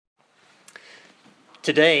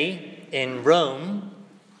Today, in Rome,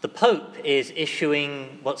 the Pope is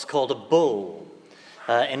issuing what's called a bull,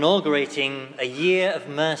 inaugurating a year of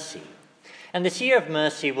mercy. And this year of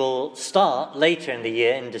mercy will start later in the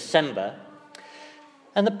year, in December.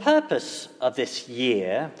 And the purpose of this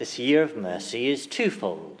year of mercy, is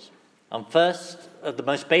twofold. On first, at the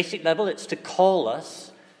most basic level, it's to call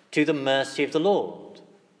us to the mercy of the Lord,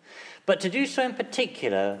 but to do so in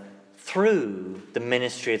particular through the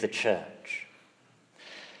ministry of the church.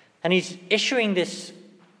 And he's issuing this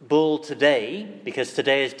bull today, because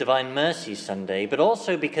today is Divine Mercy Sunday, but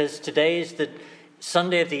also because today is the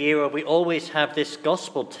Sunday of the year where we always have this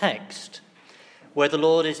gospel text where the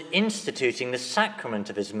Lord is instituting the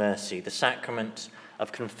sacrament of his mercy, the sacrament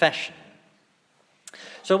of confession.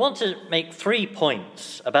 So I want to make 3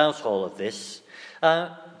 points about all of this,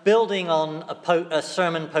 building on a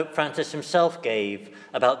sermon Pope Francis himself gave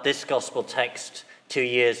about this gospel text 2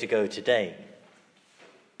 years ago today.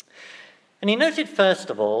 And he noted, first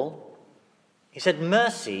of all, he said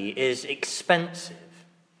mercy is expensive.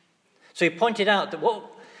 So he pointed out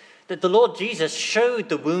that the Lord Jesus showed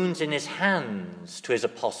the wounds in his hands to his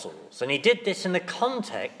apostles, and he did this in the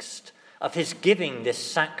context of his giving this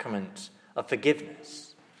sacrament of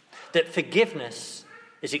forgiveness. That forgiveness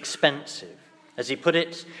is expensive. As he put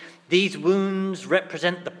it, these wounds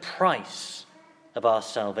represent the price of our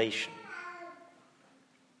salvation.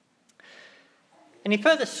 And he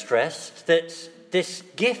further stressed that this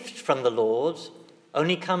gift from the Lord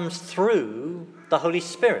only comes through the Holy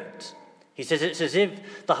Spirit. He says it's as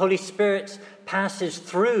if the Holy Spirit passes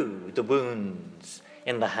through the wounds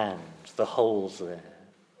in the hands, the holes there.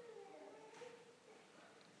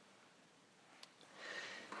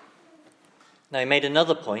 Now, he made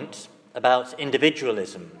another point about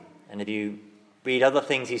individualism. And if you read other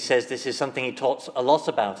things, he says this is something he talks a lot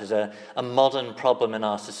about as a modern problem in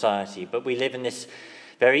our society. But we live in this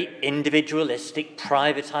very individualistic,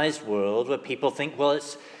 privatized world where people think, well,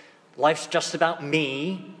 life's just about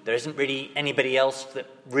me. There isn't really anybody else that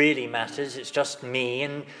really matters. It's just me.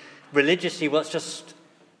 And religiously, well, it's just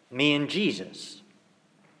me and Jesus.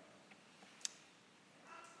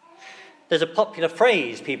 There's a popular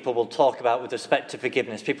phrase people will talk about with respect to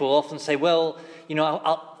forgiveness. People will often say, well,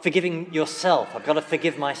 forgiving yourself, I've got to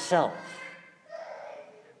forgive myself.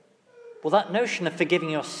 Well, that notion of forgiving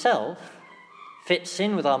yourself fits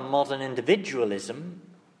in with our modern individualism,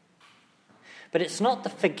 but it's not the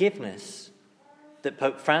forgiveness that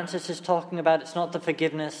Pope Francis is talking about. It's not the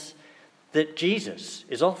forgiveness that Jesus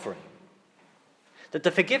is offering. That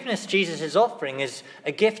the forgiveness Jesus is offering is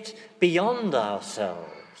a gift beyond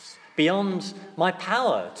ourselves, beyond my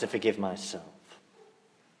power to forgive myself.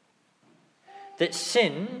 That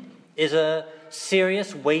sin is a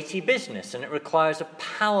serious, weighty business, and it requires a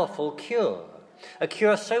powerful cure. A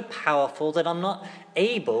cure so powerful that I'm not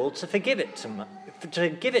able to give it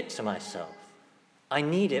to myself. I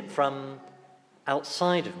need it from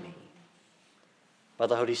outside of me, by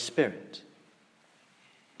the Holy Spirit.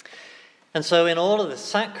 And so in all of the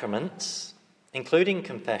sacraments, including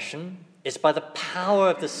confession, it's by the power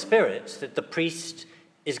of the Spirit that the priest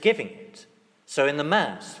is giving it. So in the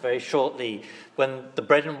Mass, very shortly, when the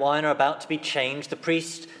bread and wine are about to be changed, the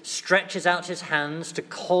priest stretches out his hands to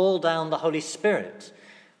call down the Holy Spirit,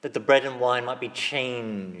 that the bread and wine might be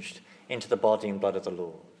changed into the body and blood of the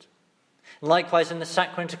Lord. Likewise, in the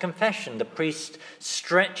sacrament of confession, the priest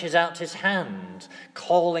stretches out his hand,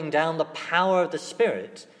 calling down the power of the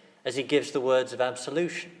Spirit as he gives the words of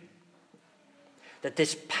absolution. That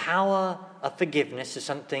this power of forgiveness is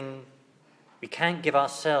something we can't give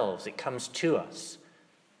ourselves. It comes to us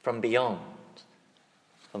from beyond,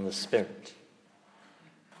 from the Spirit.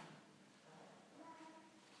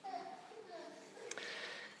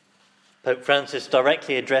 Pope Francis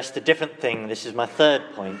directly addressed a different thing. This is my third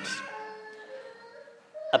point,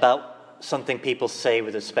 about something people say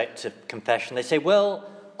with respect to confession. They say, well,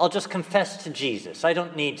 I'll just confess to Jesus. I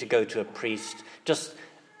don't need to go to a priest.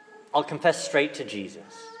 I'll confess straight to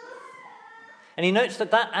Jesus. And he notes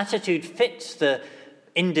that attitude fits the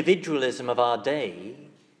individualism of our day,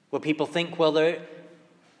 where people think, well,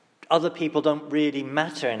 other people don't really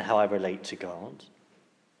matter in how I relate to God.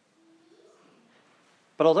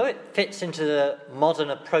 But although it fits into the modern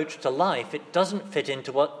approach to life, it doesn't fit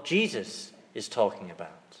into what Jesus is talking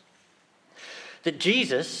about. That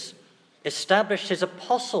Jesus established his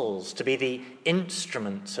apostles to be the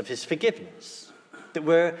instruments of his forgiveness. That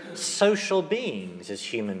we're social beings as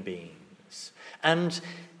human beings. And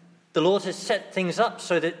the Lord has set things up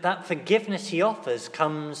so that forgiveness he offers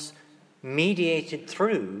comes mediated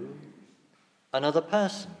through another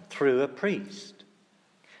person, through a priest.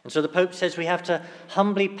 And so the Pope says we have to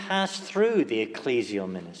humbly pass through the ecclesial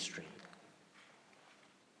ministry.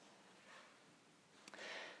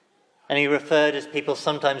 And he referred, as people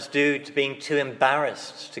sometimes do, to being too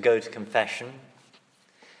embarrassed to go to confession.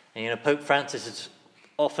 And Pope Francis is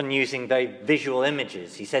often using very visual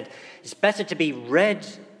images. He said, it's better to be red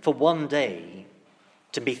for one day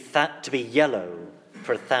to be yellow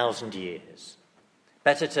for 1,000 years.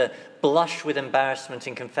 Better to blush with embarrassment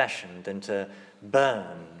in confession than to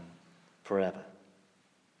burn forever.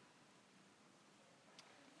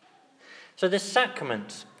 So this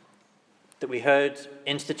sacrament that we heard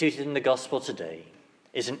instituted in the gospel today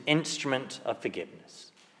is an instrument of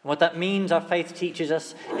forgiveness. And what that means, our faith teaches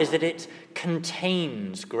us, is that it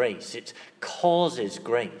contains grace. It causes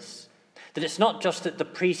grace. That it's not just that the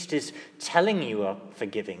priest is telling you are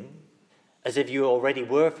forgiving, as if you already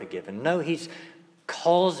were forgiven. No, he's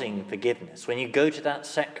causing forgiveness. When you go to that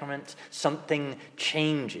sacrament, something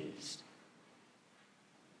changes.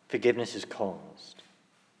 Forgiveness is caused.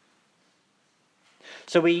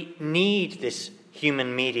 So we need this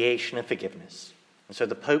human mediation of forgiveness. And so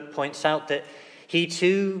the Pope points out that he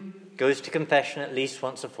too goes to confession at least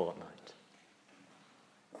once a fortnight.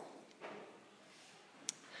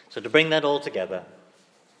 So to bring that all together,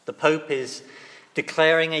 the Pope is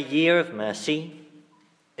declaring a year of mercy,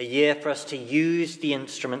 a year for us to use the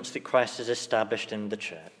instruments that Christ has established in the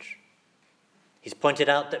church. He's pointed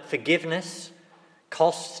out that forgiveness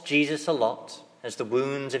costs Jesus a lot, as the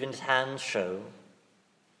wounds of his hands show,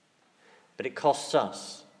 but it costs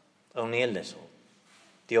us only a little.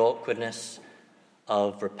 The awkwardness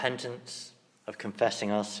of repentance, of confessing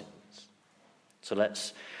our sins. So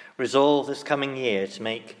let's resolve this coming year to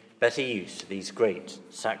make better use of these great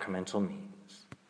sacramental means.